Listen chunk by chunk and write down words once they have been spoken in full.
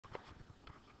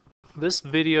This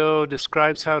video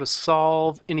describes how to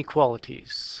solve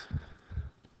inequalities.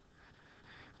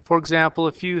 For example,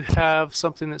 if you have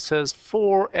something that says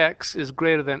 4x is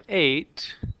greater than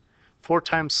 8, 4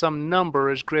 times some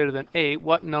number is greater than 8,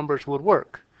 what numbers would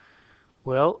work?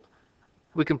 Well,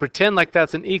 we can pretend like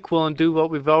that's an equal and do what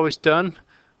we've always done.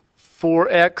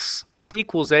 4x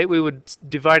equals 8. We would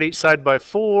divide each side by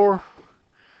 4.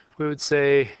 We would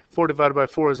say 4 divided by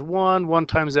 4 is 1. 1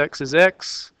 times x is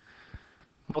x.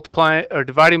 Multiplying or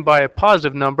dividing by a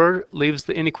positive number leaves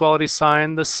the inequality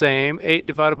sign the same. 8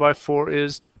 divided by 4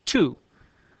 is 2.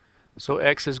 So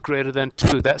x is greater than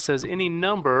 2. That says any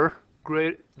number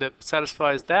that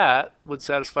satisfies that would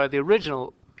satisfy the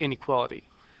original inequality.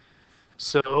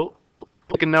 So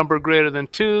pick a number greater than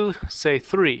 2, say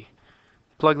 3.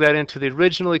 Plug that into the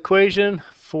original equation.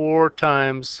 4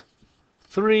 times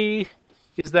 3,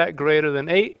 is that greater than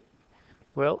 8?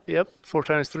 Well, yep, 4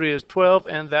 times 3 is 12,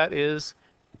 and that is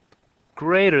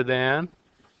greater than,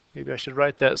 maybe I should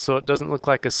write that so it doesn't look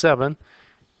like a 7,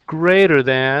 greater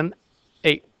than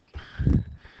 8.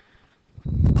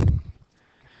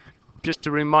 Just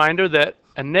a reminder that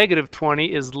a negative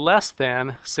 20 is less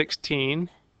than 16.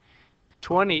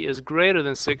 20 is greater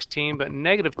than 16, but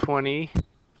negative 20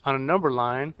 on a number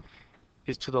line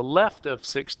is to the left of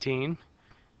 16.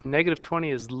 Negative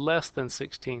 20 is less than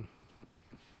 16.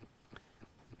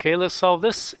 Okay, let's solve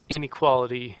this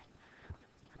inequality.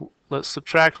 Let's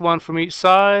subtract 1 from each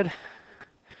side.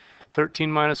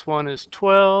 13 minus 1 is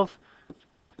 12.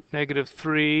 Negative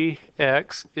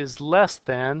 3x is less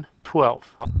than 12.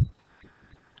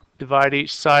 Divide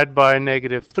each side by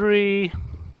negative 3.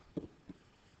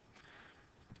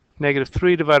 Negative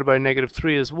 3 divided by negative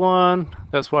 3 is 1.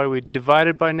 That's why we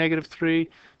divided by negative 3.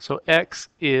 So x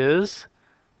is,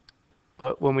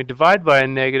 when we divide by a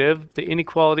negative, the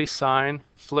inequality sign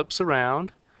flips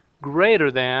around,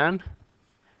 greater than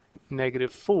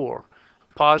negative 4.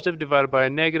 Positive divided by a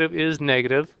negative is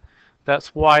negative.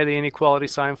 That's why the inequality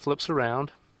sign flips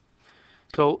around.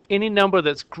 So any number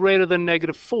that's greater than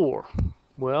negative 4,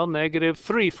 well, negative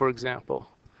 3, for example.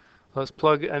 Let's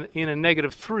plug in a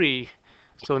negative 3.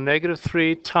 So negative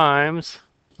 3 times,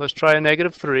 let's try a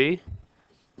negative 3.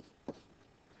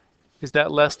 Is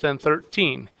that less than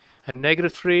 13? And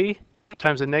negative 3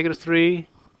 times a negative 3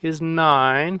 is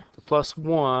 9, plus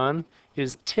 1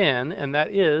 is 10, and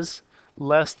that is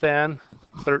less than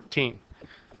 13.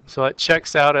 So it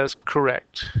checks out as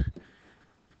correct.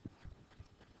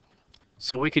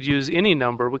 So we could use any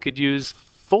number. We could use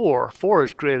 4. 4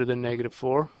 is greater than negative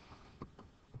 4.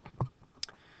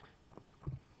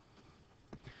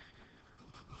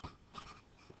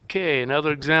 Okay,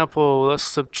 another example. Let's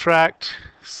subtract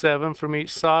 7 from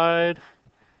each side.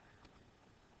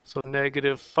 So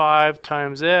negative 5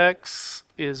 times x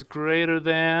is greater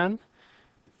than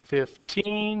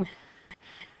 15.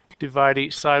 Divide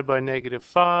each side by negative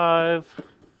 5.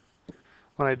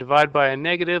 When I divide by a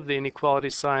negative, the inequality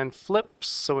sign flips,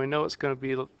 so we know it's going to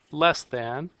be less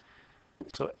than.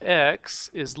 So x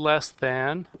is less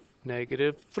than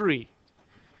negative 3.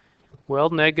 Well,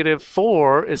 negative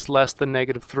 4 is less than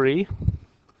negative 3.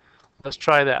 Let's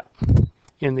try that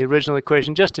in the original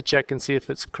equation just to check and see if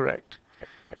it's correct.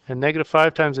 And negative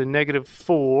 5 times a negative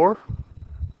 4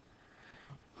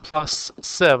 plus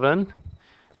 7.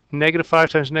 Negative 5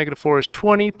 times negative 4 is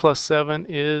 20, plus 7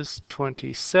 is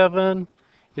 27.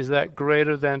 Is that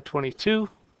greater than 22?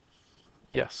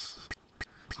 Yes.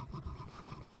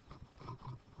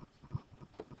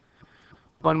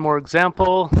 One more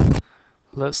example.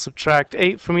 Let's subtract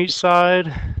 8 from each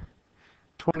side.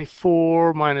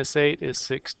 24 minus 8 is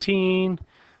 16.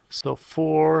 So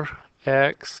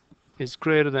 4x is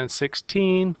greater than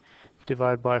 16.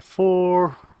 Divide by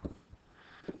 4.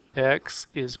 X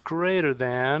is greater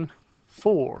than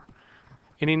 4.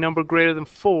 Any number greater than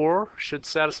 4 should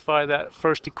satisfy that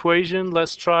first equation.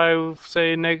 Let's try,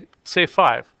 say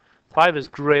 5. 5 is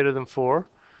greater than 4.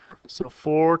 So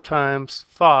 4 times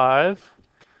 5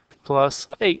 plus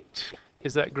 8.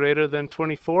 Is that greater than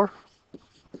 24?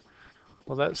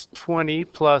 Well, that's 20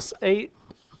 plus 8.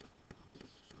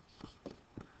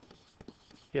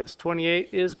 Yes, 28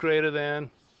 is greater than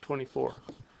 24.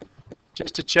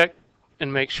 Just to check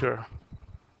and make sure.